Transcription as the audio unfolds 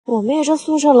我妹这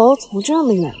宿舍楼怎么这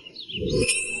么远？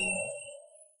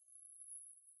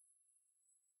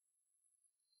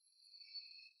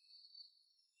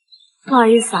不好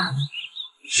意思啊。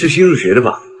是新入学的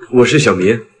吧？我是小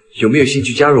明，有没有兴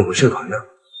趣加入我们社团呢？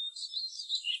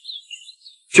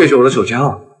这是我的手机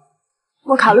号。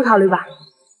我考虑考虑吧。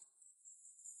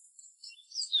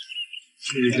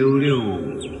这周六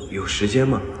有时间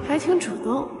吗？还挺主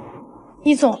动。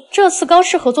李总，这次高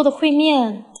市合作的会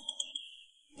面，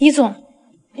李总，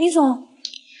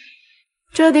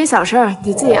这点小事儿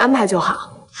你自己安排就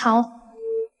好。好。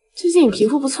最近你皮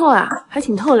肤不错啊，还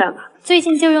挺透亮的。最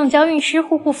近就用娇韵诗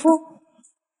护肤。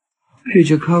这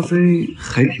家咖啡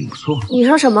还挺不错。你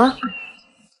说什么？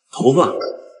头发。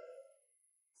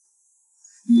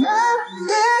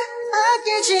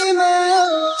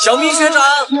小明学长，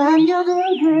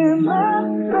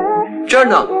这儿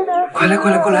呢，快来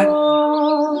快来快来！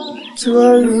怎么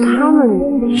他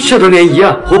们社团联谊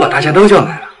啊，我把大家都叫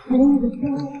来了。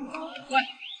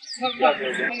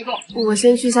我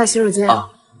先去下洗手间。啊，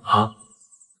好。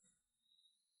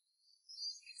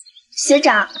学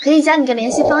长，可以加你个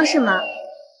联系方式吗？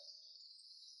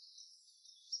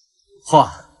嚯，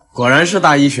果然是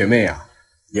大一学妹啊，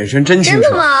眼神真清楚。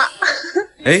真的吗？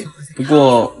哎，不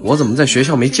过我怎么在学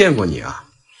校没见过你啊？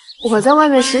我在外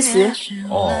面实习。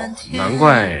哦，难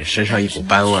怪身上一股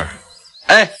班味儿。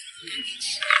哎，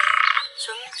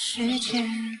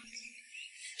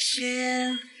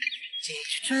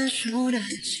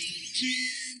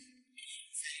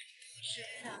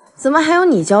怎么还有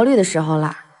你焦虑的时候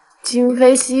啦？今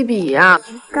非昔比呀，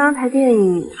刚才电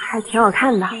影还挺好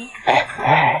看的。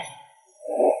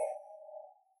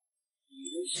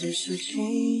谢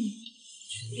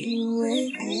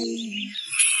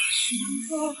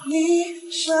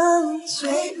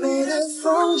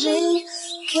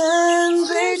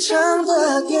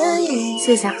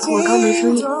谢，我刚没注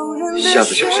意。下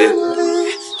次小心。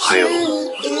还有，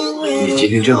你今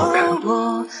天真好看。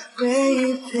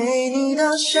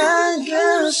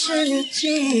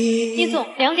李总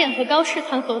，2点和高市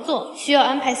团合作，需要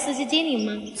安排司机接你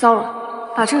吗？糟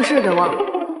了，把正事给忘了。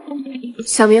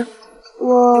小明，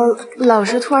老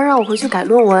师突然让我回去改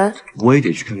论文，我也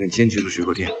得去看看兼职的水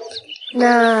果店。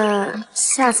那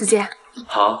下次见。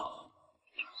好。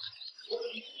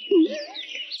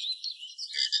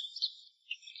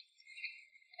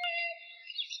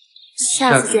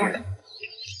下次见。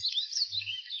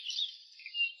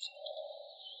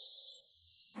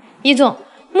李总，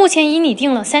目前已拟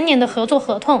定了3年的合作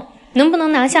合同，能不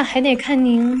能拿下还得看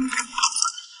您。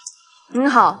您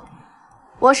好，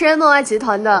我是诺爱集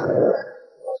团的。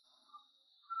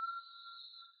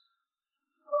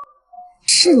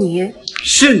是你？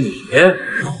是你？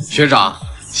学长，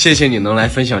谢谢你能来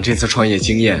分享这次创业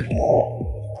经验。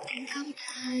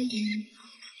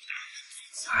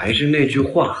还是那句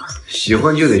话，喜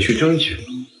欢就得去争取。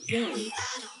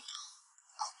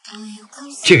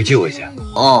这个借我一下。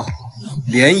哦，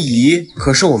联谊，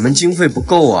可是我们经费不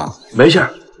够啊。没事，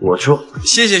我出。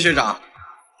谢谢学长。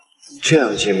这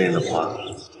样见面的话，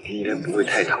应该不会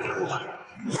太唐突吧？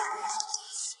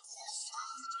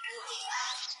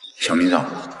小明总，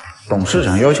董事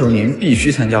长要求您必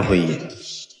须参加会议。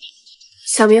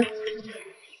小明，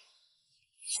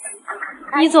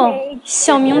李总，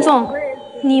小明总，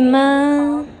你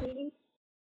们。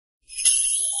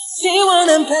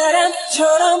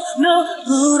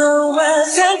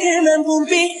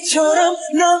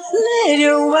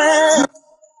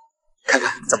看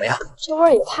看怎么样？这味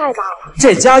儿也太大了。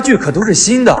这家具可都是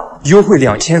新的，优惠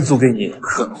2000租给你，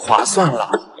很划算了。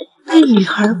那女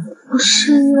孩不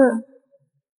是？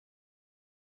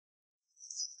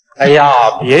哎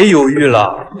呀，别犹豫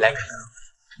了，来看看，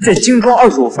这精装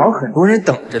2手房很多人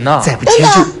等着呢，再不签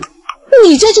就……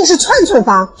你这就是串串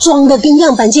房，装的跟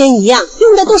样板间一样，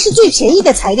用的都是最便宜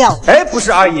的材料。哎，不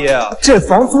是阿姨，这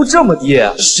房租这么低，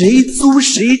谁租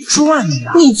谁赚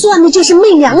呀？你赚的就是昧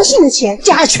良心的钱，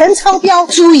甲醛超标，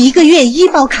租1个月医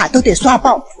保卡都得刷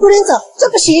爆，不能走，这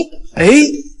不行。哎，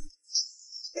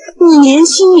你年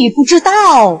轻你不知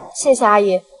道。谢谢阿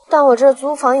姨，但我这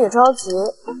租房也着急。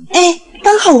哎，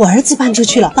刚好我儿子搬出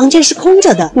去了，房间是空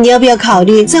着的，你要不要考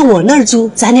虑在我那儿租，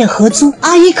咱俩合租？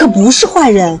阿姨可不是坏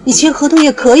人，你签合同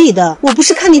也可以的，我不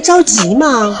是看你着急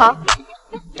吗？好，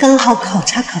刚好考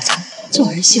察考察，做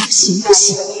儿媳妇行不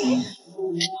行？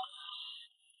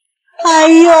哎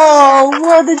呦，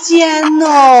我的天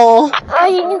哦！阿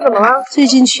姨你怎么了？最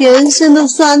近全身都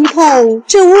酸痛，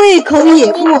这胃口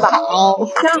也不好。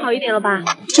这样好一点了吧？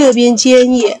这边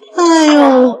肩也，哎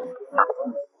呦。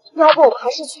要不我们还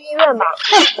是去医院吧？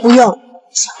哎，不用，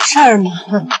小事儿嘛，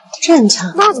正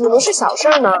常。那怎么能是小事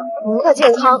呢？您的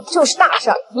健康就是大事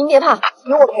儿，您别怕，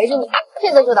有我陪着你，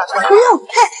现在就打车。不用，嘿，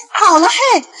好了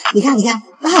嘿，你看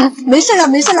啊，没事了，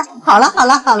好了。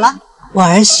我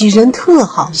儿媳人特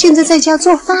好，现在在家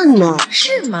做饭呢。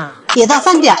是吗？也到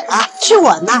饭点了，去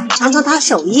我那儿尝尝她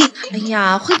手艺。哎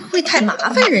呀，会不会太麻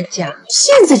烦人家？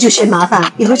现在就嫌麻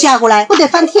烦，以后嫁过来不得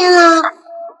翻天啊！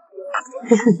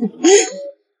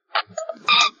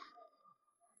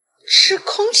吃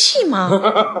空气吗？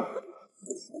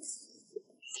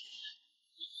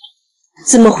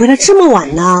怎么回来这么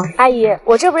晚呢？阿姨，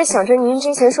我这不是想着您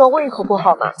之前说胃口不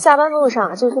好吗？下班路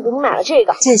上就去给您买了这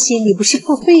个。这些你不是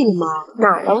破费了吗？哪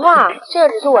儿的话，这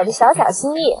只是我的小小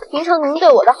心意。平常您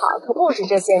对我的好可不止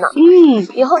这些呢。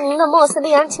以后您的莫斯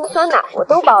利安青酸奶我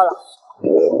都包了。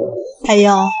还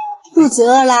有，肚子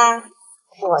饿啦？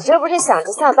我这不是想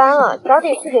着下班了，早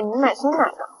点去给您买酸奶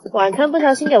呢。晚餐不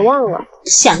小心给忘了。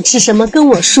想吃什么跟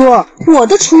我说，我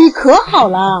的厨艺可好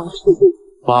了。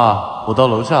爸，我到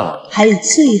楼下了。还有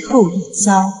最后一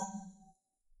招，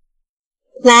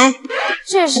来，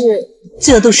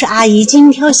这都是阿姨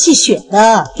精挑细选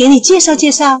的，给你介绍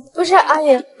介绍。不是阿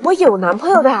姨，我有男朋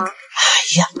友的啊。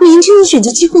哎呀，年轻人选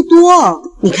择机会多。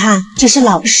你看，这是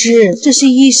老师，这是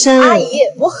医生。阿姨，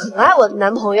我很爱我的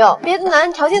男朋友，别的男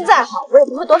人条件再好，我也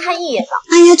不会多看一眼的。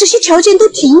哎呀，这些条件都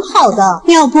挺好的，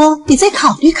要不你再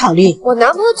考虑考虑。我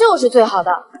男朋友就是最好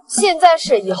的，现在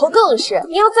是，以后更是。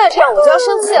你要再这样，我就要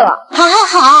生气了。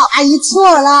好，阿姨错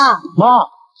了。妈，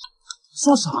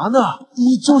说啥呢？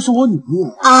你就是我女朋友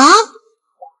啊？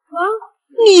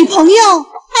女朋友？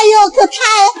哎呦，可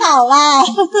太好了！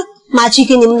妈去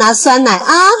给你们拿酸奶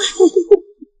啊！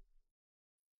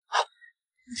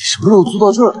你什么时候做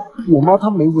到这儿？我妈她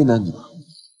没为难你吧？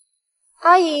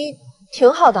阿姨挺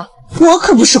好的。我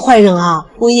可不是坏人啊，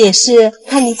我也是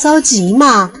看你着急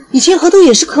嘛，以前合同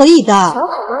也是可以的。小好妈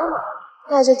妈，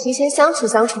那就提前相处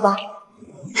吧。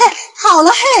嘿，好了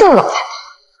嘿，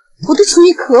我的厨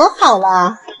艺可好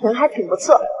了，人还挺不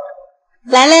错。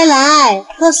来，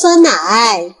喝酸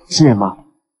奶。谢谢妈。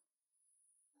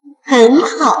很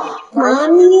好，妈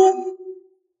咪。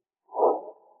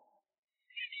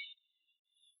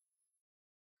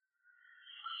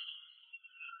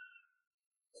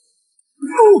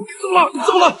怎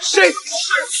么了？谁？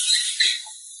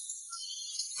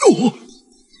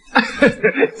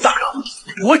大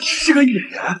哥，我只是个演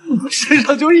员，身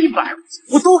上就100块钱，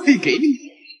我都可以给你。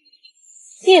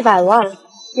100万，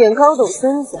远高懂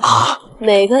孙子啊！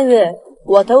每个月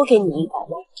我都给你100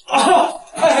万。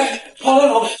好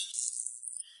了。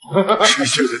谁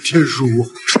写的天书？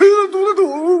谁能读得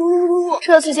懂？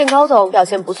这次见高总表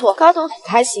现不错，高总很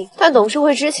开心。但董事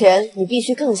会之前，你必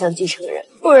须更像继承人，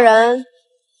不然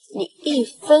你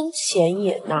1分钱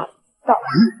也拿不到。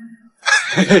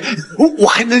我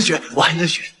还能选。哇！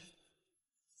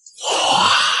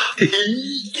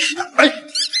哎，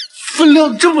分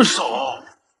量这么少，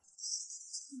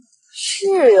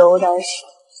是有点少。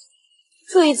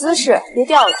注意姿势，别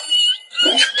掉了。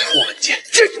脱了剑，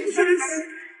这就是人。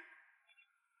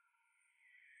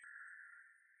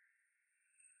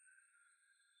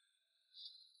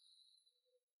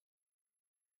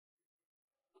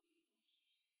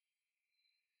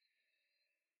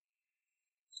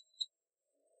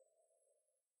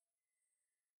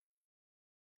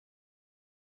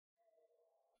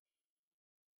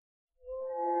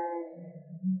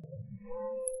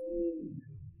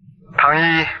唐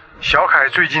一，小凯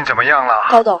最近怎么样了？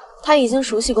高董，他已经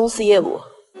熟悉公司业务，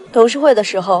董事会的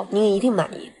时候您一定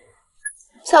满意。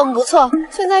项目不错，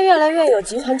现在越来越有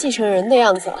集团继承人的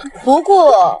样子了。不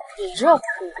过你这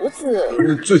胡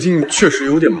子……最近确实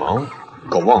有点忙，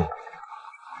搞忘了。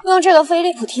用这个飞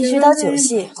利浦剃须刀9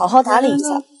系好好打理一下。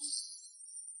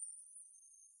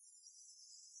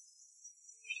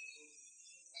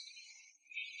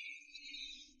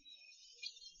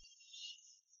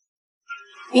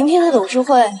明天的董事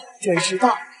会准时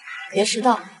到，别迟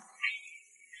到。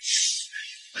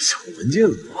小文件怎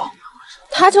么忘了？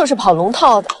他就是跑龙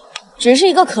套的，只是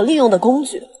一个可利用的工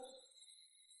具。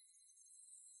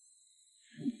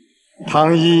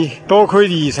唐一，多亏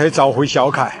你才找回小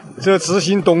凯，这执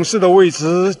行董事的位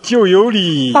置就由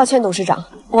你。抱歉，董事长，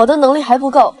我的能力还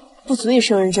不够，不足以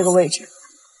胜任这个位置。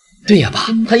对呀，爸，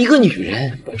她一个女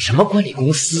人懂什么管理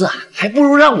公司啊？还不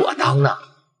如让我当呢。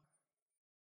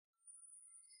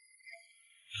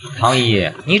唐一，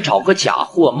你找个假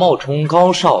货冒充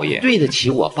高少爷，对得起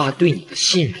我爸对你的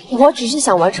信任。我只是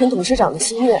想完成董事长的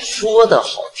心愿。说的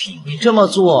好听，你这么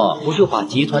做不就把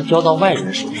集团交到外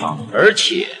人手上，而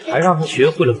且还让他学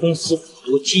会了公司很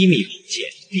多机密文件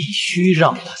必须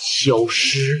让他消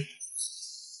失。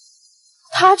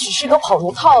他只是个跑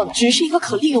龙套的，只是一个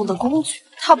可利用的工具，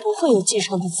他不会有继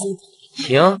承的资本。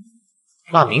行，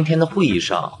那明天的会议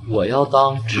上，我要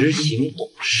当执行董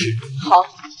事。好。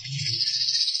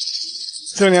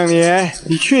这2年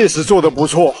你确实做得不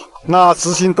错，那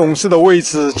执行董事的位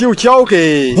置就交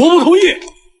给……我不同意。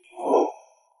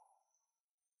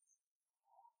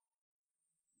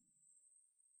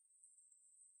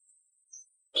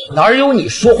哪有你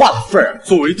说话的份儿？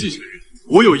作为继承人，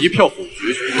我有1票否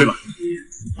决权，对吧？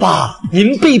爸，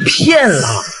您被骗了，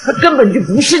他根本就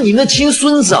不是您的亲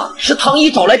孙子，是唐一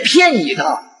找来骗你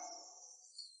的。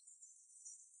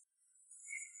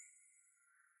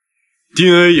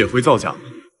DNA 也会造假吗？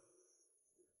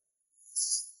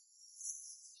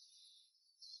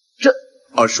这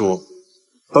二叔，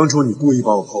当初你故意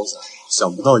把我抛下，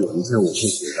想不到有一天我会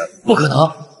回来。不可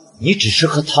能，你只是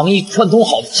和唐一串通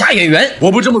好的假演员。我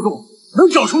不这么做，能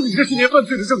找出你这些年犯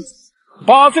罪的证据。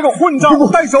把这个混账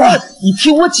带走！你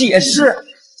听我解释，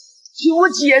听我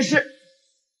解释。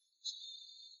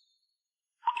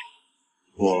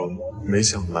我没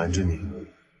想瞒着你。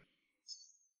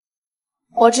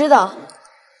我知道，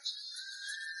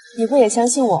你不也相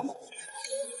信我吗？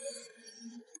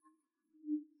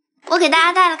我给大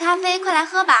家带了咖啡，快来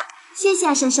喝吧。谢谢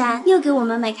啊，珊珊，又给我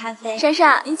们买咖啡。珊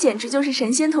珊，你简直就是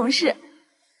神仙同事。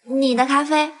你的咖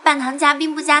啡半糖加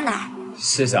冰不加奶。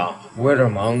谢谢啊，我有点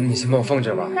忙，你先帮我放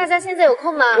这吧。大家现在有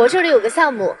空吗？我这里有个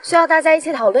项目，需要大家一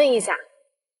起讨论一下。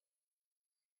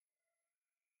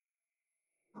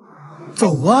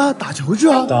走啊，打球去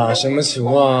啊！打什么球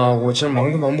啊？我这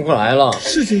忙都忙不过来了。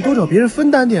事情多找别人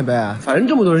分担点呗，反正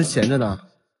这么多人闲着呢。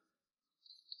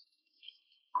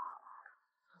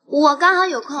我刚好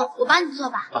有空，我帮你做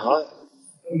吧。啊？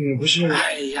不是？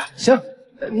哎呀，行，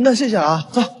那谢谢啊，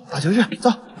走，打球去，走。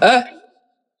哎。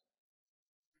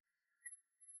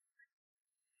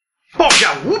报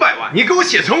价500万，你给我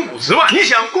写成50万，你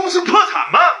想公司破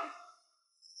产吗？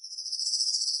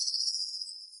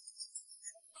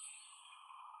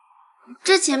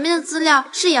这前面的资料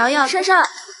是瑶瑶。珊珊，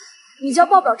你交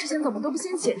报表之前怎么都不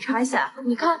先检查一下？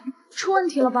你看出问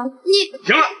题了吧？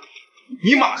行了，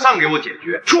你马上给我解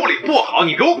决，处理不好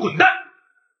你给我滚蛋！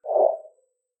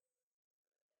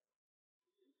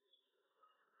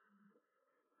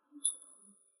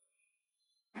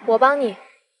我帮你。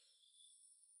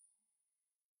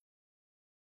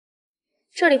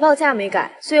这里报价没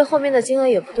改，所以后面的金额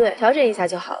也不对，调整一下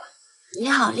就好了。你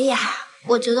好厉害啊！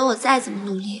我觉得我再怎么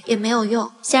努力也没有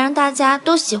用，想让大家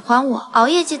都喜欢我，熬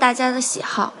夜记大家的喜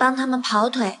好，帮他们跑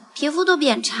腿，皮肤都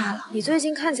变差了。你最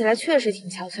近看起来确实挺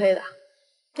憔悴的，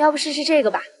要不试试这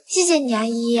个吧？谢谢你啊，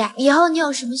依依。以后你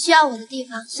有什么需要我的地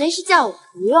方，随时叫我。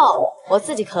不用，我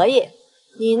自己可以。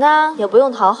你呢，也不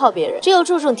用讨好别人，只有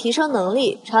注重提升能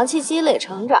力，长期积累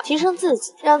成长，提升自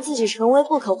己，让自己成为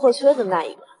不可或缺的那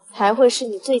一个，才会是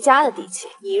你最佳的底气。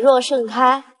你若盛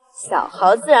开，小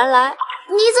豪自然来。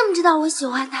你怎么知道我喜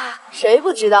欢他？谁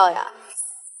不知道呀？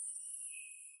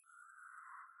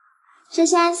珊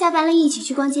珊，下班了一起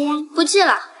去逛街呀？不去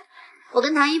了，我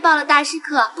跟唐一报了大师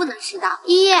课，不能迟到。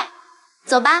依依，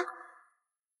走吧。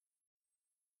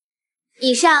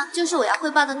以上就是我要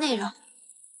汇报的内容。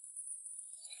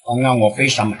方案我非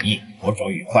常满意，合作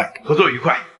愉快。合作愉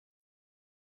快。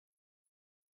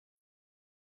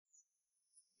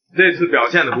这次表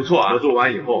现的不错啊，合作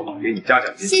完以后给你加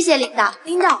奖金。谢谢领导。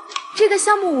领导，这个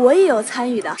项目我也有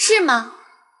参与的，是吗？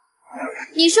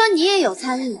你说你也有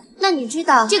参与，那你知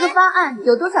道这个方案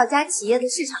有多少家企业的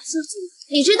市场数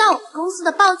据？你知道我们公司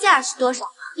的报价是多少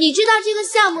吗？你知道这个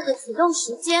项目的启动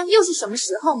时间又是什么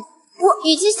时候吗？我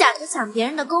与其想着抢别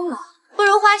人的功劳，不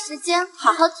如花时间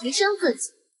好好提升自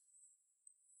己。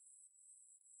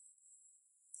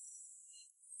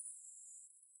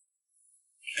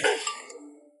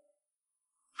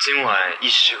今晚一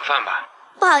起吃个饭吧。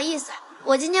不好意思，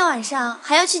我今天晚上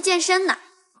还要去健身呢。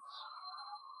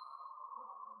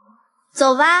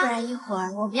走吧，不然一会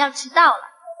儿我们要迟到了。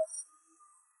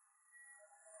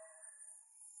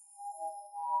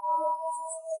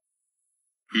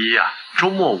依依啊，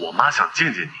周末我妈想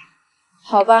见见你。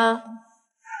好吧。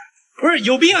不是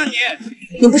有病啊你！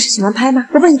你不是喜欢拍吗？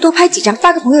我帮你多拍几张，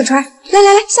发个朋友圈。来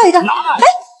来来，下一个。拿来。哎，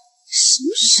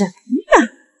什么呀？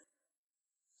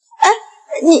哎，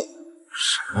你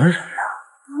什么人啊？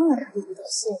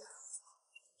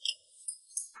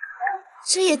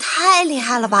这也太厉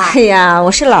害了吧！哎呀，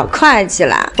我是老会计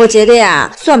了，我觉得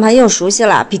呀，算盘又熟悉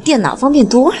了，比电脑方便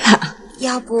多了。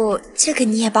要不这个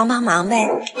你也帮帮忙呗？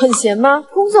很闲吗？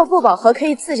工作不饱和可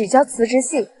以自己交辞职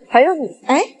信。还有你，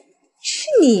哎，是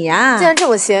你呀！既然这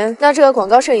么闲，那这个广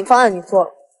告摄影方案你做了。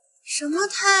什么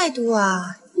态度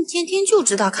啊！一天天就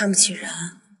知道看不起人。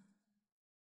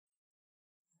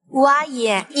吴阿姨，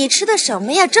你吃的什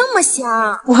么呀？这么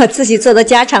香！我自己做的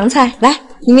家常菜，来，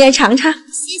你们也尝尝。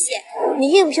谢谢。你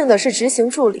应聘的是执行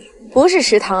助理，不是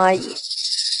食堂阿姨。李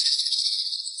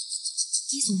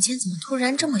总监怎么突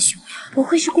然这么凶呀？不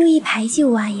会是故意排挤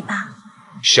吴阿姨吧？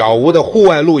小吴的户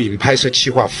外录影拍摄计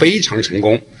划非常成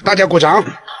功，大家鼓掌。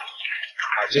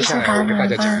接下来我给大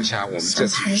家讲一下我们这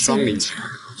次双领情。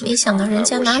没想到人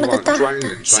家拿了个大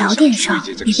的，小点声，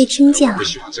别被听见了。不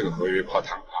喜欢这个合约泡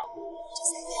汤。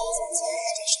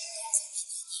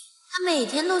他每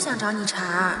天都想找你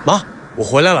茬。妈，我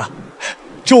回来了，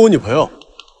这我女朋友。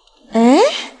哎，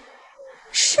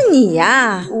是你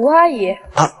呀，吴阿姨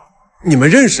啊，你们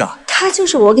认识啊？他就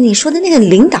是我跟你说的那个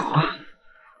领导啊。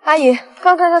阿姨，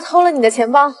刚才他偷了你的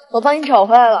钱包，我帮你找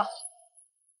回来了。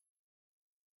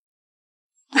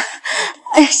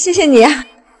哎，谢谢你啊。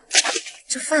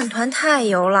这饭团太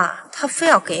油了，他非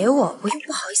要给我，我又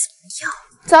不好意思不要。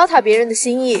糟蹋别人的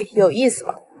心意，有意思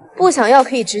了。不想要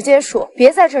可以直接说，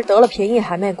别在这儿得了便宜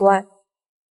还卖乖。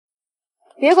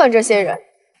别管这些人，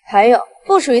还有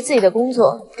不属于自己的工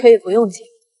作可以不用接。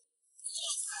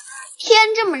天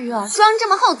这么热，妆这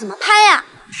么厚，怎么拍呀？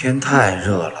天太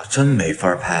热了，真没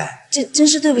法拍。真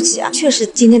是对不起啊，确实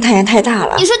今天太阳太大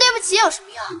了。你说对不起有什么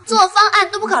用？做方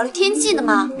案都不考虑天气的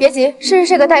吗？别急，试试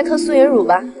这个黛珂素颜乳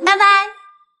吧。拜拜。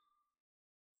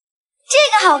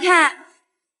这个好看。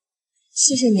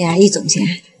谢谢你啊，易总监。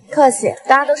客气，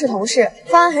大家都是同事，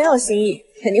方案很有新意，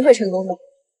肯定会成功的。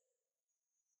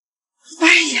哎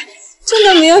呀，真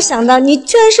的没有想到你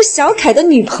居然是小凯的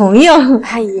女朋友。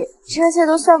阿姨，这些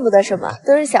都算不得什么，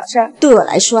都是小事儿。对我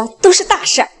来说都是大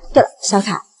事儿。对了，小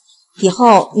凯，以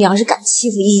后你要是敢欺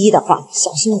负依依的话，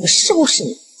小心我收拾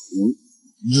你。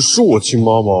你是我亲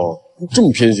妈吗？你这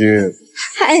么偏心？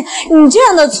哎，你这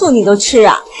样的醋你都吃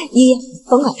啊？依依，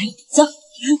甭管他，走。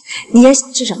你也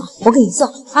想吃什么？我给你做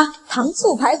啊，糖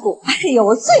醋排骨，哎呦，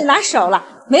我最拿手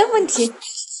了，没有问题。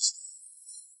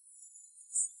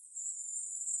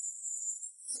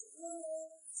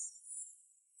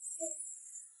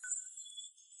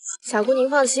小姑您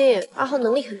放心，阿豪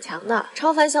能力很强的，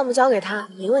超凡项目交给他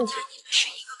没问题。你们是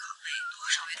一个岗位，多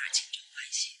少有点竞争关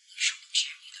系，你说不至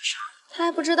于的事儿。他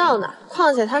还不知道呢，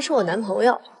况且他是我男朋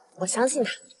友，我相信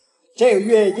他。这个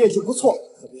月业绩不错，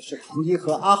特别是唐一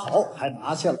和阿豪还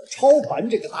拿下了超凡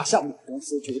这个大项目，公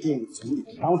司决定从你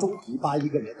们当中提拔一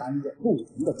个人担任部门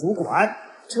的主管。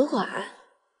主管？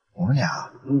我们俩？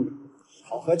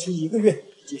考核期1个月，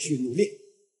继续努力。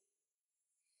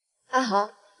阿豪，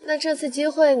那这次机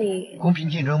会你公平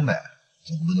竞争呗，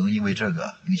总不能因为这个影响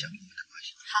我们的关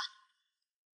系。好。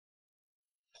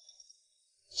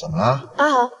怎么了？阿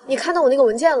豪，你看到我那个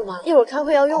文件了吗？一会儿开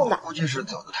会要用的。估计是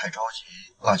走得太着急，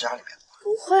挂家里面。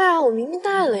不会啊，我明明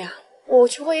带了呀。我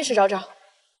去会议室找找。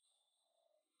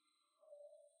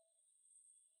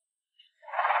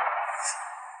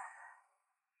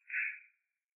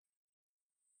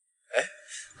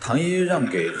唐一让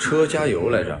给车加油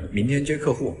来着，明天接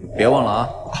客户，别忘了啊。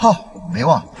好，没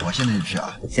忘，我现在就去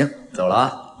啊。行，走了啊。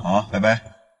好，拜拜。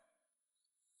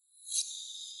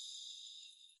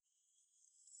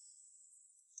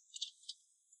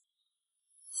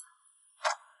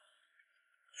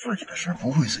自己的事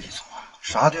不会自己做，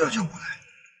啥都要叫我来。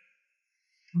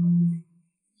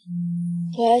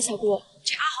喂，小顾，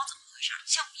这阿豪怎么回事？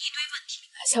项目一堆问题。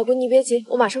小顾你别急，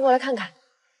我马上过来看看。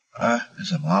哎，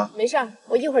怎么了？没事儿，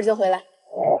我一会儿就回来。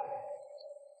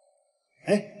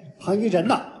哎，唐一人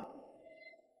呢？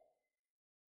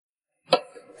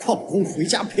旷工回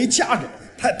家陪家人，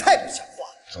太不像话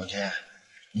了。总监，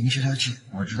您消消气，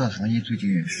我知道唐一最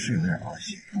近是有点熬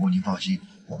夜，不过您放心，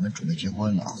我们准备结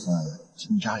婚了，算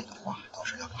进家里的话，倒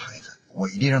是2个孩子，我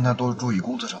一定让他多注意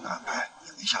工作上的安排，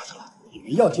也没下次了。你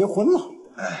们要结婚了？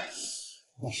哎，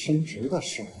那升职的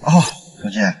事哦，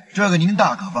总监，这个您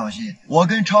大可放心，我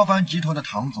跟超凡集团的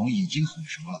唐总已经很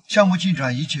熟了，项目进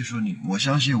展一切顺利，我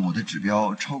相信我的指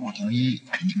标超过唐一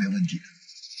肯定没问题的。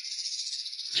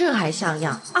这还像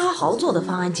样？阿豪做的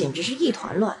方案简直是一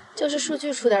团乱，就是数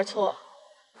据出点错，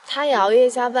他也熬夜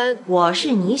加班。我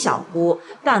是你小姑，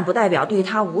但不代表对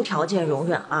他无条件容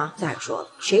忍啊。再说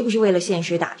了，谁不是为了现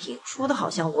实打拼？说的好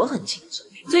像我很轻松。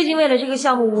最近为了这个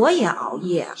项目我也熬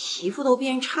夜，皮肤都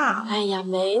变差了。哎呀，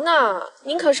没呢，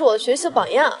您可是我的学习榜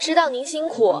样，知道您辛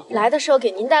苦，来的时候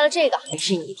给您带了这个。还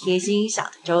是你贴心，想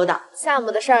得周到。项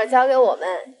目的事儿交给我们，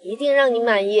一定让您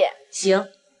满意。行。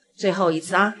最后一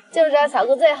次啊，就知道小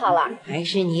顾最好了。还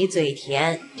是你嘴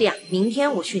甜。这样，明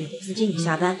天我去你公司接你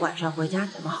下班，晚上回家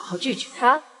咱们好好聚聚。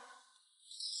好。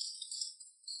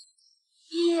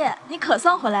依依，你可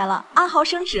算回来了，阿豪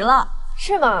升职了，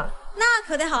是吗？那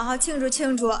可得好好庆祝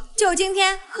庆祝，就今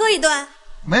天喝一顿。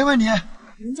没问题，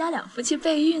人家两夫妻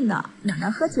备孕呢，哪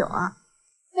能喝酒啊？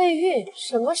备孕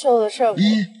什么时候的事儿？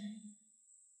咦，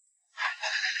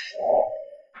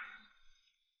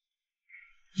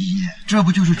这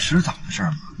不就是迟早的事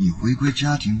儿吗？你回归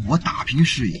家庭，我打拼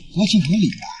事业，合情合理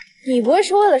啊。你不会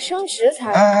是为了升职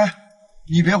才……哎，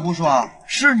你别胡说啊！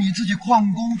是你自己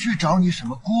旷工去找你什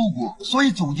么姑姑，所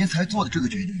以总监才做的这个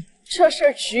决定。这事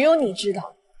儿只有你知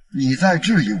道。你在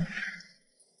质疑我？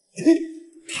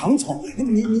唐总，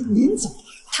您怎么了？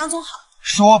唐总好。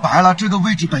说白了，这个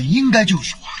位置本应该就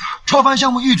是我的，超凡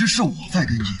项目一直是我在跟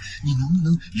进，你能不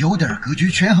能有点格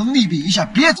局，权衡利弊一下，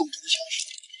别总这么小事。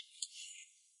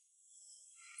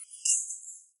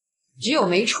只有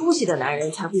没出息的男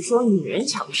人才会说女人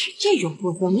强势，这种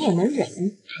过分你也能忍。唐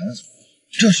总，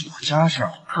这是我家事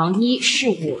儿。唐一是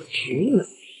我侄女，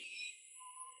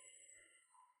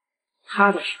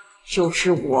她的事就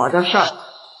是我的事儿。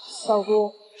小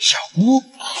姑，小姑，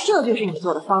这就是你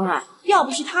做的方案。要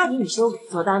不是他给你修改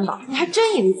做担保，你还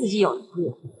真以为自己有能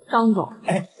力。张总，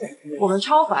我们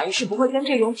超凡是不会跟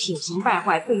这种品行败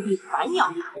坏、背地反咬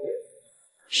的人，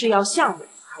是要项目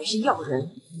还是要人，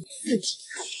你自己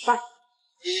看办。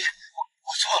我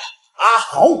错了。阿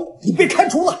豪，你被开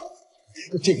除了。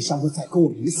这个项目再给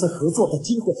我一次合作的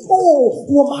机会哦，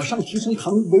我马上提升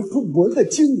唐一为部门的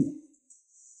经理。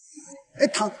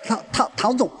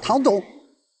唐总，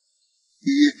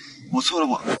我错了，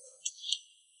我。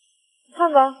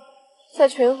看吧，在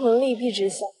权衡利弊之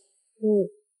下，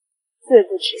罪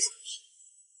不至死。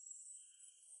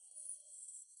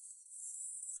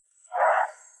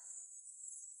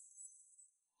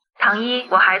唐一，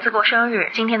我孩子过生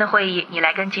日，今天的会议你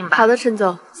来跟进吧。好的，陈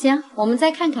总。行，我们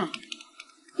再看看。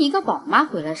一个宝妈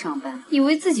回来上班，以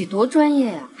为自己多专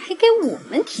业呀，还给我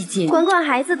们提建议。管管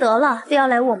孩子得了，非要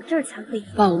来我们这儿才可以。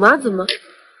宝妈怎么？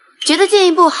觉得建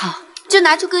议不好，就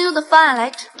拿出更优的方案来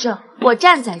指证。我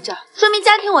站在这儿，说明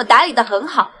家庭我打理得很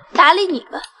好，打理你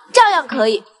们照样可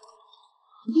以。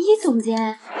李总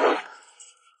监，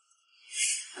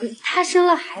他生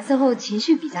了孩子后情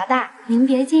绪比较大，您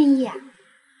别介意啊。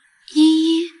依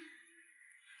依，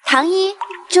唐一，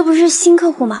这不是新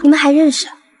客户吗？你们还认识？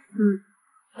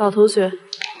老同学。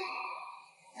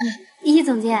易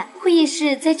总监，会议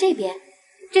室在这边，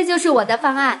这就是我的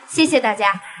方案，谢谢大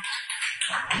家。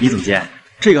易总监，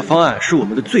这个方案是我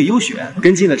们的最优选，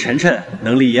跟进的晨晨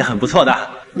能力也很不错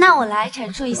的。那我来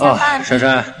阐述一下方案。珊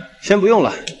珊，先不用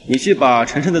了，你去把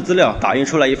晨晨的资料打印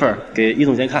出来一份给易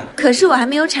总监看。可是我还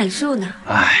没有阐述呢。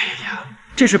哎呀，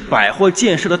这是百货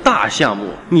建设的大项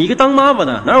目，你一个当妈妈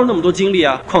的哪有那么多精力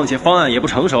啊？况且方案也不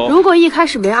成熟。如果一开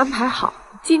始没安排好，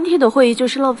今天的会议就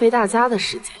是浪费大家的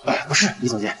时间。不是，易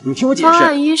总监，你听我解释。方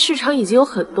案一，市场已经有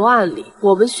很多案例，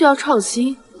我们需要创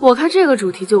新。我看这个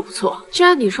主题就不错，既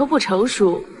然你说不成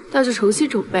熟，那就重新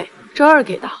准备。周二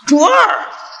给到。周二？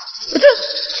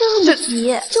这么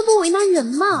急，这不为难人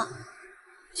吗？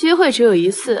机会只有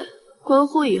一次，关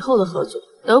乎以后的合作，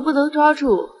能不能抓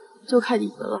住就看你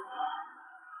们了。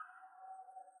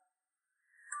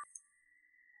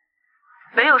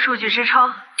没有数据支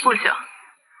撑，不行。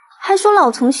还说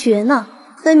老同学呢，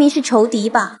分明是仇敌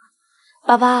吧？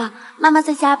宝宝，妈妈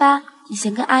在加班，你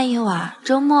先跟阿姨玩，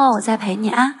周末我再陪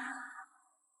你啊。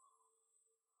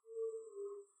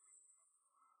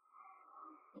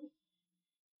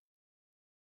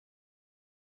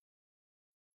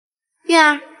月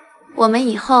儿，我们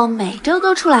以后每周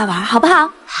都出来玩，好不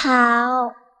好？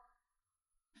好。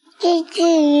这次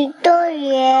运动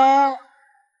员，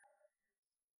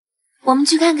我们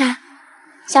去看看。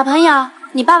小朋友，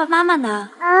你爸爸妈妈呢？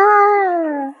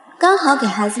刚好给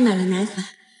孩子买了奶粉。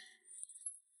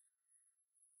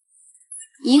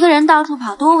一个人到处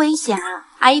跑多危险啊！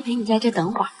阿姨陪你在这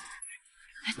等会儿。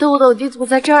豆豆，你怎么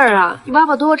在这儿啊？你妈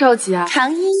妈多着急啊！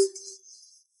唐一，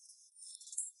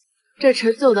这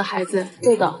陈总的孩子，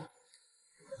豆豆。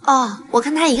哦，我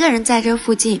看他一个人在这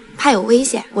附近，怕有危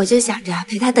险，我就想着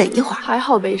陪他等一会儿。还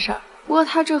好没事儿。不过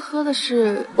他这喝的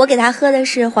是……我给他喝的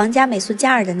是皇家美素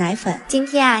加尔的奶粉。今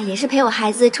天啊，也是陪我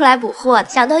孩子出来补货。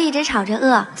小豆一直吵着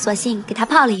饿，索性给他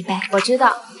泡了一杯。我知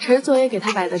道，陈总也给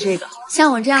他买的这个。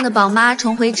像我这样的宝妈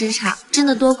重回职场，真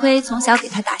的多亏从小给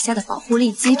他打下的保护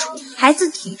力基础。孩子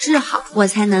体质好，我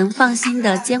才能放心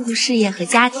的兼顾事业和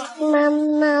家庭。妈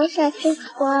妈，想去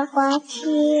滑滑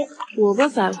梯。我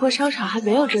们百货商场还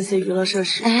没有这些娱乐设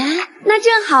施。哎，那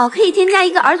正好可以添加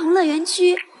一个儿童乐园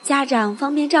区。家长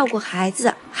方便照顾孩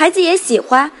子，孩子也喜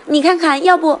欢。你看看，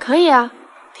要不可以啊？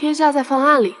添加在方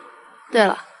案里。对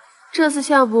了，这次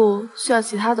项目需要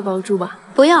其他的帮助吗？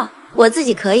不用，我自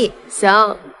己可以。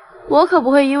行，我可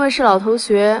不会因为是老同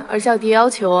学而降低要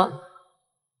求哦。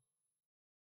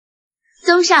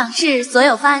综上是所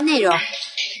有方案内容。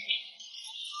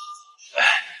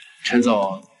陈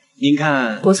总，您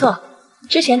看不错。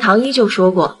之前唐一就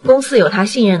说过，公司有他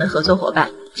信任的合作伙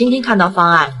伴。今天看到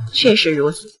方案，确实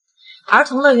如此。儿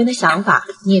童乐园的想法，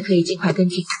你也可以尽快跟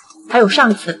进。还有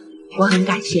上次，我很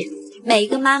感谢。每一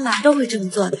个妈妈都会这么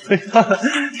做的。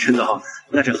陈总，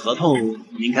那这合同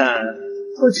您看？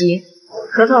不急，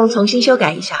合同重新修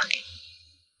改一下。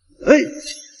哎，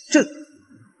这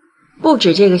不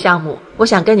止这个项目，我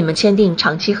想跟你们签订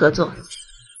长期合作。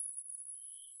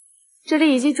这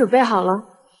里已经准备好了。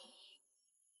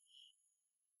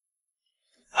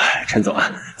陈总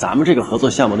啊，咱们这个合作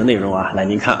项目的内容啊，来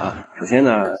您看啊。首先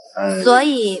呢，所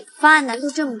以方案难度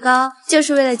这么高，就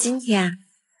是为了今天啊。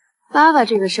爸爸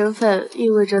这个身份意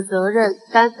味着责任、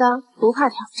担当，不怕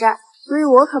挑战，所以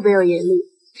我可没有严厉，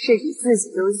是你自己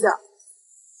优秀。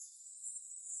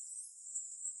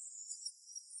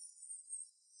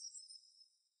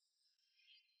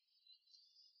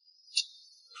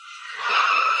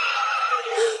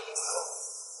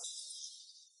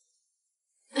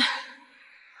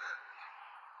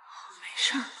没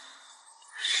事儿，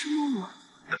是默默。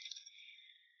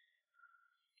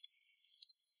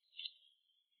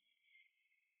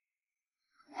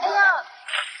哎呀！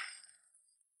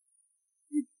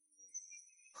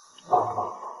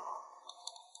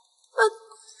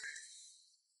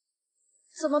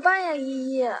怎么办呀，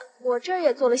依依？我这儿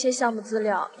也做了些项目资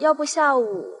料，要不下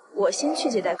午我先去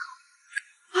接待客户。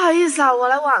不好意思啊，我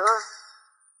来晚了。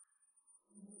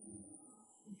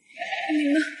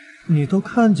你都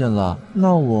看见了，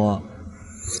那我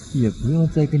也不用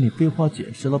再跟你废话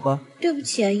解释了吧？对不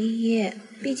起啊，依依，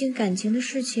毕竟感情的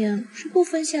事情是不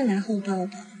分先来后到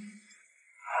的。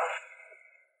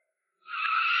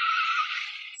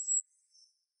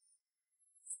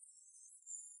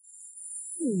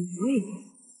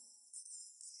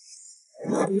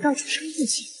回到这生不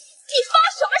起，你发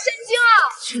什么神经啊！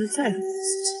却再不自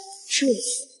己，这次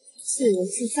自由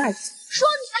自在的说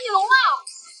你呢，你聋了？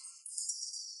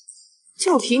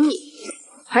就凭你，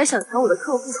还想抢我的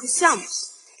客户和项目？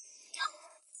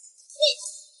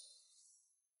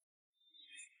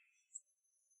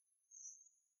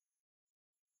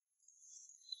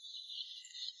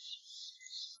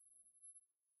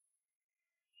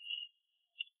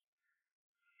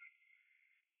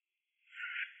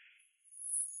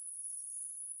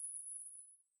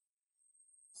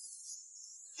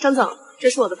张总，这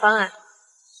是我的方案。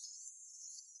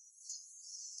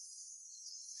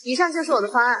以上就是我的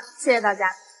方案，谢谢大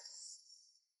家。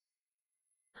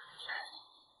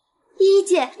依依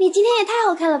姐，你今天也太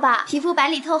好看了吧，皮肤白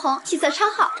里透红，气色超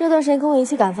好。这段时间跟我一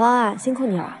起赶方案，辛苦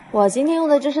你了。我今天用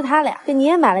的就是它俩，给你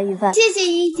也买了一份。谢谢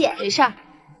依依姐。没事儿。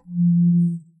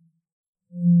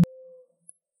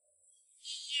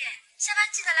下班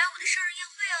记得来我的生日宴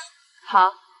会哦。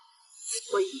好，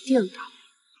我一定到。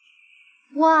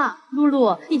哇，露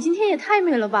露，你今天也太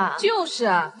美了吧！就是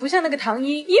啊，不像那个唐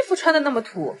一，衣服穿的那么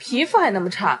土，皮肤还那么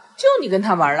差，就你跟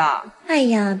他玩了。哎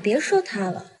呀，别说他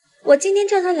了，我今天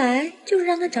叫他来就是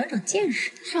让他长长见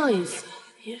识。上一次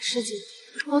也是今天，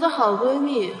我的好闺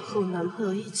蜜和我男朋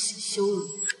友一起羞辱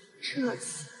我，这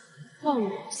次让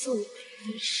我送你们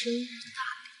一份生日大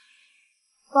礼。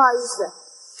不好意思，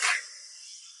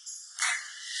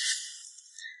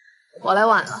我来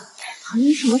晚了。唐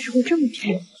一什么时候这么漂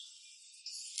亮？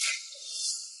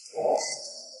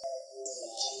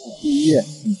依依，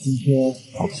你今天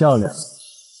好漂亮。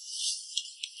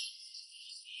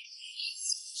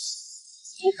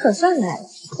你可算来了，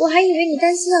我还以为你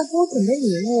担心要给我准备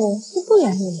礼物，就不来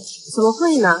了呢。怎么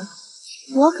会呢？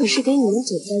我可是给你们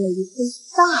准备了一份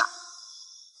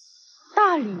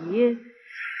大礼。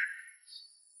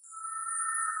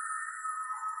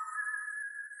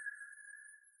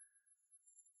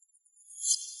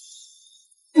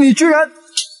你居然！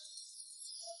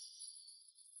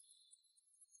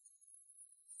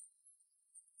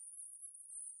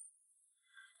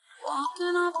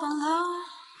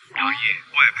唐一，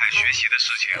外派学习的事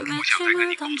情，我想再跟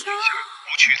你沟通一下，不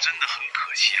去真的很可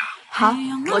惜啊。好，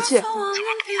我去。怎么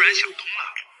突然想通了？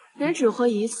人只活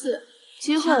一次，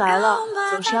机会来了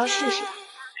总是要试试。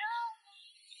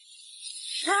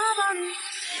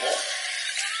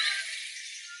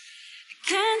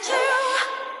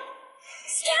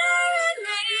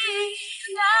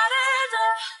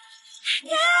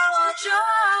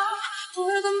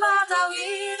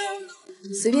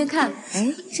随便看，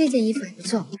哎，这件衣服还不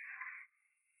错。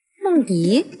梦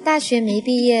迪大学没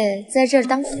毕业，在这儿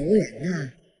当服务员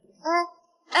呢。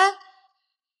哎，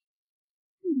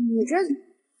你这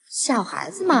小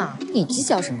孩子嘛，你计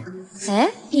较什么？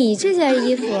哎，你这件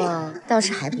衣服倒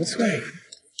是还不错呀。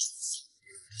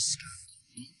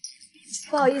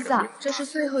不好意思啊，这是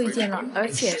最后一件了，而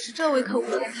且是这位客户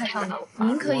先看上的。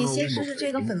您可以先试试这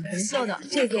个粉红色的，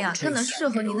这件啊更能适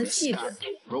合您的气质。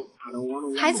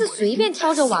孩子随便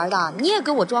挑着玩的，你也给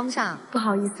我装上。不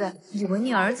好意思，以为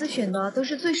你儿子选的都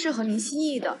是最适合您心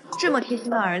意的，这么贴心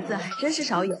的儿子还真是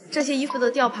少有。这些衣服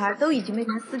的吊牌都已经被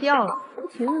他撕掉了，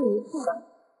挺有一套。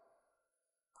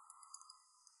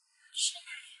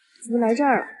怎么来这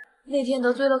儿了？那天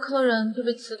得罪了客人就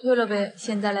被辞退了呗，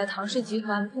现在来唐氏集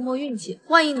团碰碰运气，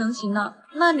万一能行呢？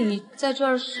那你在这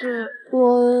儿是？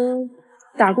我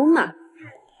打工呢。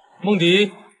梦迪。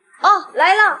哦，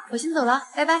来了，我先走了，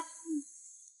拜拜。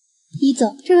一走，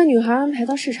这个女孩安排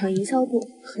到市场营销部，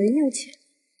很有钱。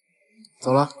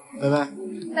走了，拜拜。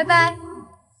拜拜。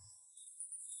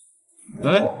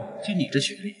哎，就你这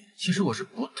学历，其实我是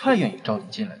不太愿意招你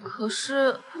进来的。可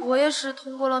是我也是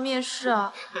通过了面试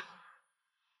啊。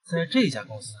在这家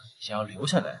公司，想要留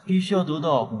下来，必须要得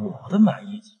到我的满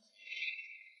意。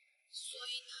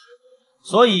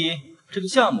所以这个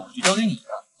项目就交给你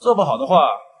了，做不好的话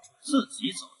自己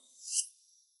走。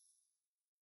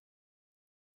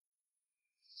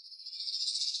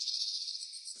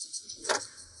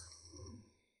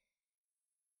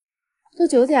都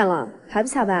9点了，还不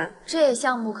下班？这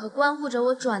项目可关乎着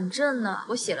我转正呢，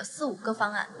我写了4、5个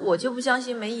方案，我就不相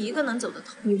信没一个能走得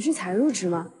通。你不是才入职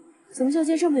吗？怎么就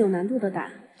接这么有难度的单？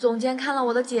总监看了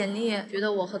我的简历，觉得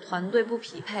我和团队不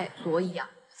匹配，所以啊，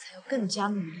我才要更加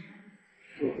努力。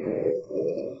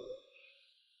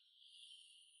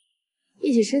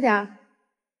一起吃点儿。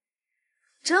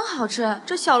真好吃，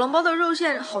这小笼包的肉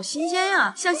馅好新鲜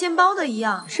呀，像现包的一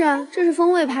样。是啊，这是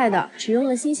风味派的，只用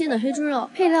了新鲜的黑猪肉，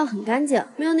配料很干净，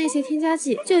没有那些添加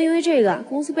剂。就因为这个，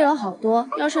公司备了好多。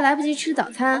要是来不及吃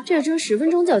早餐，这蒸10分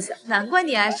钟就行。难怪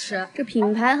你爱吃，这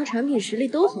品牌和产品实力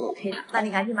都很 OK 的。那你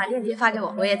赶紧把链接发给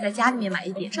我，我也在家里面买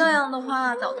一点。这样的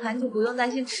话，早餐就不用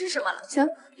担心吃什么了。行，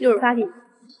一会儿发给你。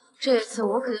这次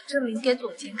我可就证明给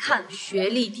总监看，学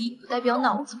历低不代表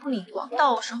脑子不灵光，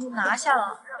到时候拿下了，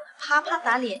让他啪啪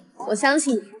打脸。我相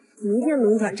信你，你一定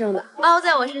能转正的。包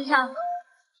在我身上。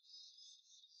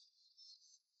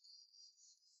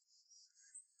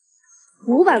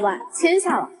500万签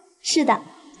下了。是的，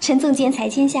陈总监才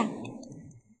签下。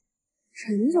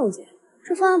陈总监，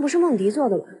这方案不是梦迪做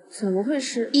的吧？怎么会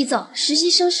是？易总，实习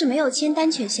生是没有签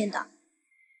单权限的。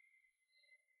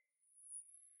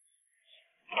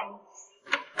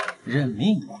认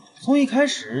命吧，从一开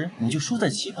始你就输在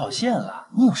起跑线了，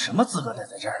你有什么资格待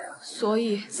在这儿啊？所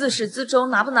以自始至终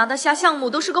拿不拿得下项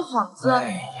目都是个幌子。哎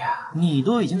呀，你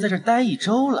都已经在这儿待1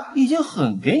周了，已经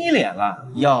很给你脸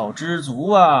了，要知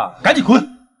足啊！赶紧滚！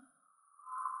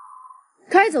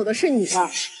该走的是你了。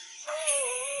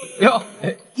哟，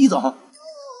易总。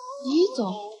易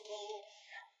总。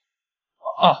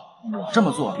啊，我这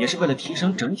么做也是为了提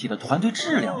升整体的团队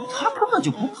质量，他根本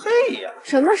就不配呀！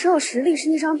什么时候实力是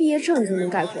那张毕业证就能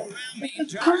概括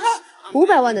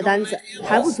？500万的单子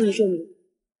还不足以证明。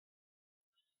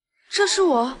这是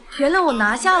我，原来我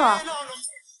拿下了。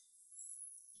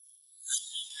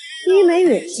1没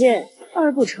远见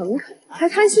，2不诚恳，还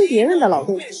贪心别人的劳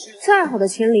动力。再好的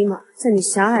千里马，在你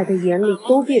狭隘的眼里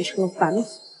都变成了凡夫。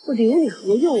我留你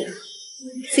何用啊？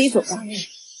自己走吧。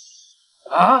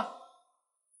啊！